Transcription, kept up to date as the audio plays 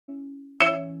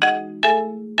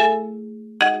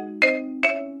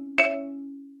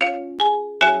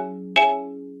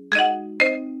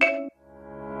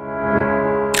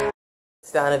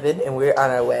Donovan, and we're on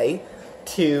our way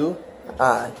to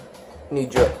New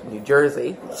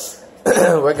Jersey.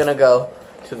 We're gonna go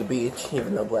to the beach,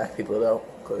 even though black people don't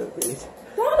go to the beach.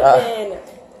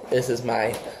 This is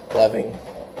my loving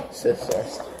sister,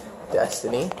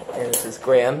 Destiny, and this is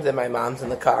Graham's, and my mom's in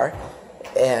the car,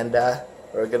 and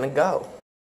we're gonna go.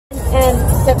 And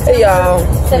September, hey y'all,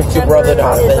 it's your brother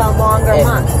Donovan is a longer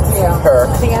month. Yeah. Her.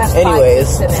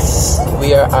 Anyways,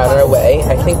 we are on our way.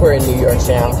 I think we're in New York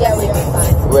now. Yeah, we are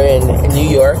fine. We're in New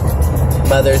York.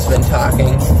 Mother's been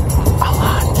talking a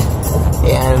lot.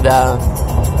 And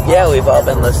yeah, we've all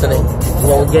been listening.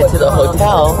 When we get to the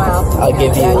hotel, I'll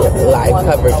give you live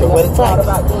coverage of what it's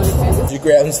like.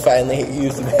 Graham's finally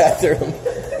used the bathroom.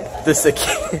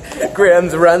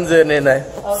 Graham's runs in a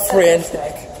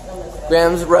frantic.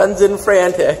 Grams runs in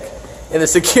frantic, and the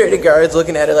security guard's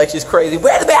looking at her like she's crazy.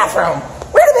 Where's the bathroom?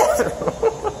 Where's the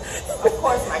bathroom? Of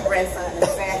course, my grandson is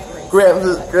factory.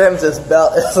 Grams'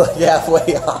 belt is like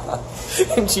halfway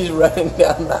off, and she's running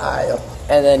down the aisle.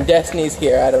 And then Destiny's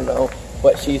here. I don't know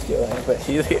what she's doing, but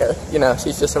she's here. You know,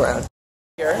 she's just around.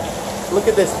 Here, look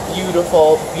at this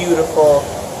beautiful, beautiful,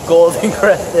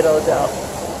 golden-crested hotel.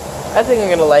 I think I'm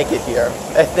gonna like it here.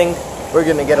 I think we're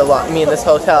gonna get along. Me and this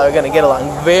hotel are gonna get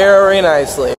along very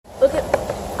nicely. Look at,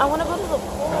 I want to go to the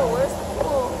pool. Where's the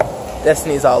pool?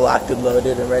 Destiny's all locked and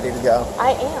loaded and ready to go.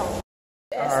 I am.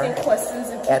 Asking questions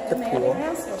and At the pool.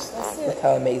 answers. Look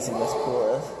how amazing this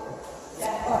pool is.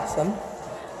 Awesome.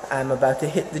 I'm about to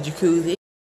hit the jacuzzi.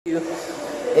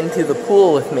 Into the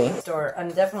pool with me. Store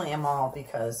and definitely a mall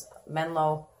because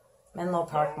Menlo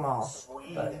Park Mall.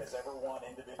 But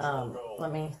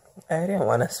let me. I didn't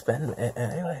want to spend it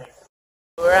anyway.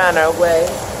 We're on our way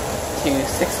to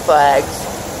Six Flags,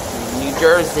 New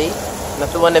Jersey. Not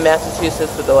the one in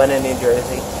Massachusetts, but the one in New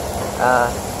Jersey.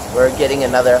 We're getting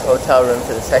another hotel room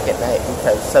for the second night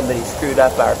because somebody screwed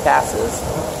up our passes.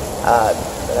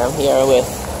 But I'm here with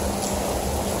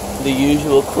the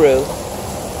usual crew,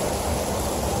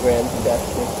 Grams and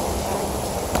Destiny.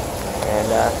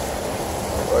 And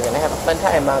we're going to have a fun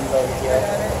time. Mom's over here.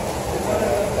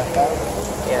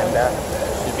 And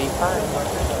should be fine.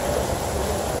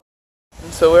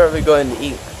 So where are we going to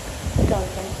eat?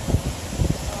 Dunkin'.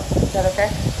 Is that okay?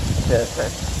 Yeah, that's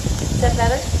right. Is that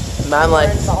better? Mom We're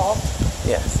likes. involved.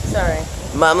 Yes. Sorry.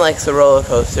 Mom likes the roller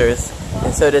coasters,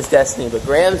 and so does Destiny. But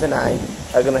Grams and I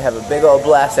are gonna have a big old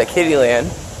blast at Kittyland.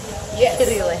 Yes.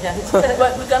 Kittyland.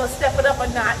 But we're gonna step it up a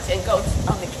notch and go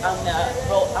on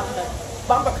the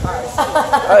bumper cars.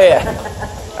 Oh yeah,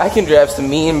 I can drive some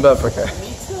mean bumper cars.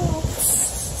 Me too.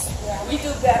 We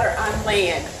do better on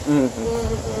land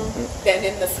than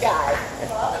in the sky.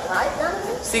 Right,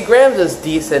 Donovan? See, Grams is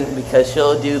decent because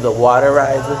she'll do the water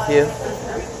rides with you,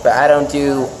 but I don't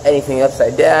do anything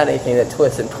upside down, anything that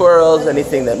twists and twirls,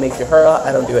 anything that makes you hurl.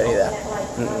 I don't do any of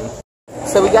that.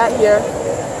 So we got here.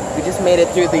 We just made it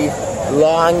through the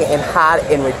long and hot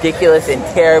and ridiculous and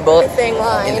terrible Everything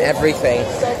line. and everything.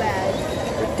 So bad.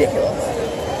 Ridiculous.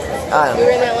 We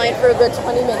were in that line for a good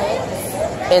 20 minutes.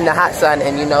 In the hot sun,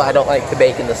 and you know I don't like to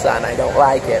bake in the sun. I don't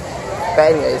like it.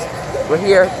 But anyways, we're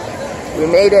here. We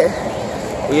made it.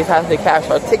 We just have to cash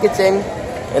our tickets in,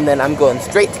 and then I'm going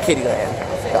straight to Kittyland.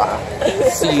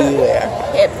 See you there.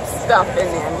 Hip stuff in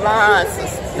there, lots of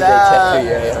Is that stuff. for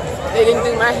your hair? They didn't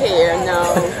do my hair,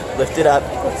 no. Lift it up.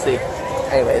 Let's see.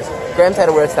 Anyways, Grams had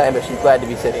a worse time, but she's glad to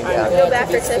be sitting down. Feel bad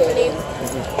for Tiffany.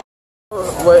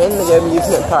 We're in the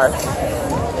amusement park,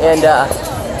 and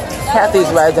half these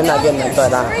rides I'm not getting my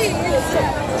butt on.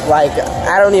 Like,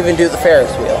 I don't even do the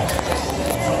Ferris wheel.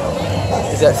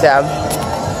 Is that sad?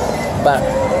 But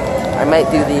I might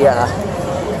do the,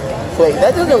 wait,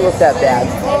 that doesn't look that bad.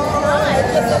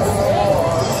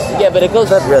 Yeah, but it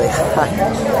goes up really high.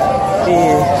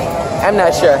 I'm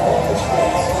not sure.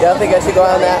 Y'all think I should go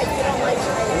on that?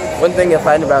 One thing you'll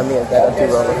find about me is that I don't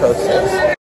do roller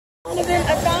coasters.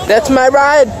 That's my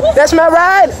ride! That's my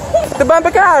ride! The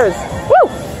bumper cars! Woo!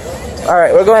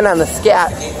 Alright, we're going on the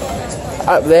scat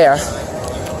up there.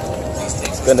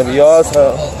 It's gonna be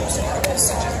awesome.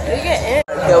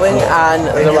 Going on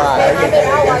the ride.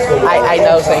 I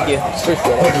know, thank you.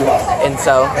 Appreciate it. And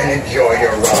so,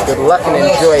 good luck and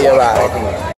enjoy your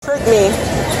ride. Tricked me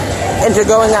into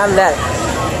going on that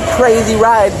crazy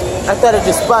ride. I thought it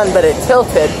just spun, but it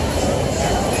tilted.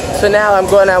 So now I'm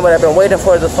going on what I've been waiting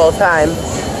for this whole time.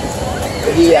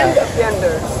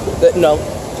 No.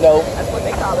 That's what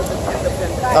they call it, the tender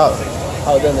fender.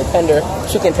 Oh, then the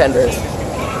chicken tenders.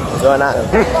 Going on.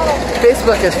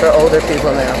 Facebook is for older people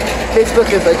now. Facebook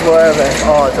is like more of an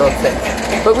adult thing.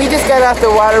 But we just got off the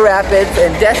water rapids,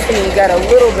 and Destiny got a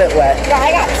little bit wet. Yeah,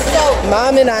 I got soaked.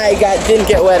 Mom and I didn't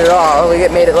get wet at all. We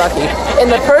made it lucky.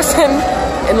 And the person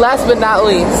And last but not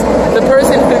least, the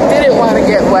person who didn't want to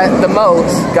get wet the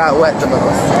most got wet the most.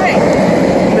 Right.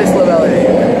 Miss Lavella.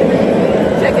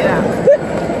 Check it out.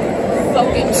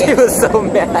 Soaking wet. She was so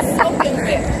mad. Soaking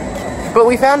wet. But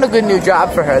we found a good new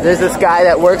job for her. There's this guy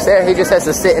that works there. He just has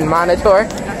to sit and monitor.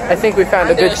 I think we found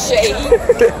a good.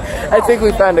 I think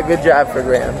we found a good job for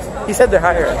Grams. He said they're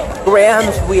hiring.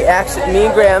 Grams, me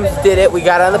and Grams did it. We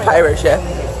got on the pirate ship,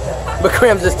 but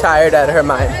Grams is tired out of her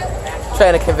mind,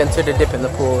 trying to convince her to dip in the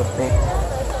pool with me.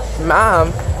 Mom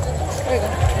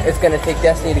is gonna take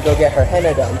Destiny to go get her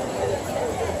henna done.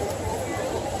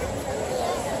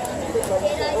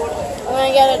 I'm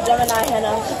gonna get a Gemini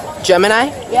henna. Gemini?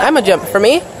 Yeah. I'm a Gem. For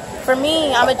me? For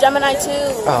me, I'm a Gemini too.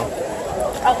 Oh.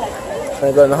 Okay.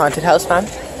 Wanna go in the haunted house, Mom?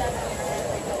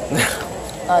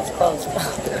 Oh, it's closed.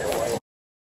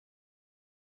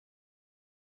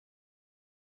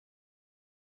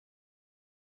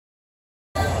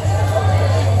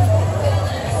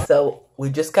 So we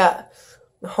just got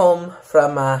home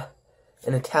from an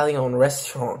Italian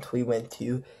restaurant we went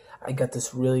to. I got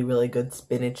this really, really good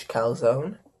spinach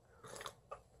calzone.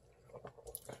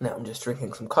 Now I'm just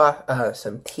drinking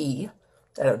some tea.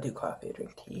 I don't do coffee, I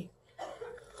drink tea.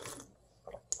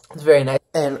 It's very nice.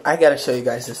 And I gotta show you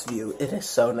guys this view. It is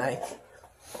so nice.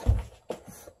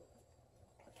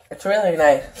 It's really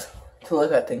nice to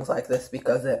look at things like this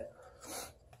because it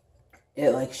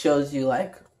like shows you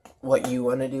like what you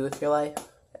want to do with your life,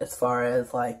 as far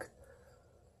as like,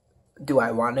 do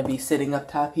I want to be sitting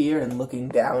up top here and looking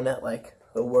down at like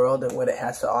the world and what it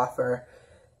has to offer,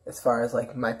 as far as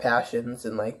like my passions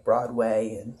and like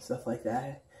Broadway and stuff like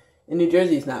that. And New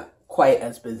Jersey's not quite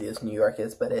as busy as New York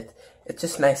is, but it's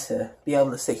just nice to be able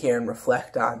to sit here and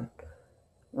reflect on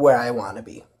where I want to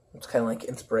be. It's kind of like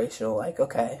inspirational, like,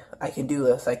 okay, I can do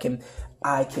this. I can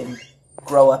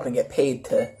grow up and get paid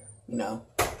to, you know,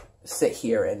 sit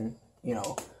here and, you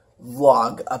know,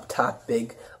 vlog up top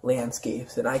big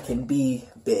landscapes, and I can be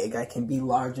big. I can be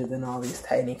larger than all these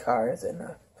tiny cars, and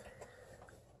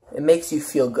it makes you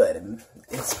feel good and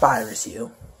inspires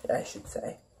you, I should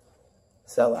say.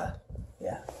 So,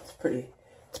 yeah, it's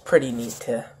pretty neat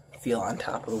to feel on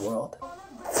top of the world.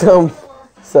 So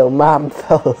Mom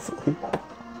fell asleep.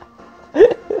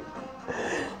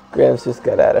 Grams just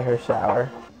got out of her shower.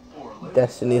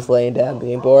 Destiny's laying down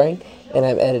being boring, and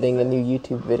I'm editing a new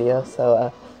YouTube video,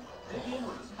 so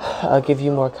I'll give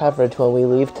you more coverage when we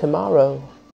leave tomorrow.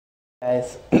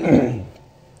 Guys, good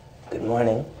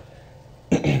morning.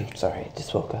 Sorry, I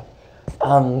just woke up.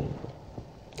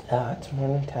 It's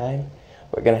morning time.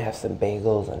 We're gonna have some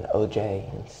bagels and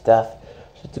OJ and stuff.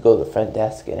 Just to go to the front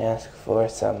desk and ask for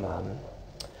some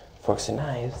forks and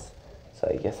knives. So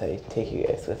I guess I take you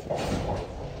guys with me.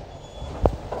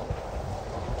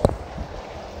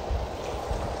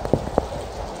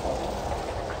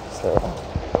 So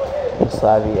the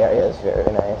Slavi area is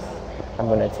very nice. I'm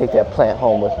gonna take that plant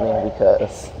home with me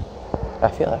because I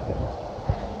feel like it.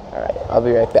 Alright, I'll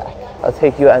be right back. I'll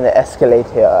take you on the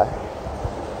escalator.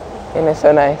 Isn't it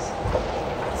so nice?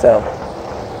 So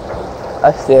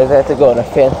upstairs I have to go in a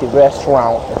fancy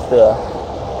restaurant just to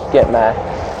get my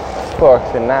forks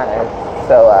and knives.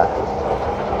 So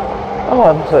oh,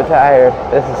 I'm so tired.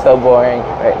 This is so boring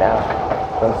right now.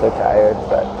 I'm so tired,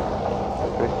 but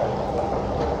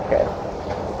okay,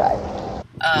 bye.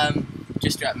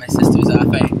 Just dropped my sisters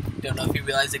off. I don't know if you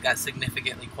realize it got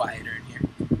significantly quieter in here.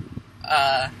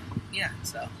 Yeah,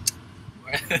 so.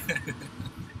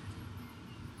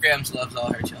 Grams loves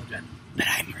all her children, but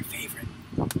I'm her favorite.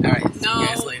 Alright, see you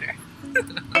guys later.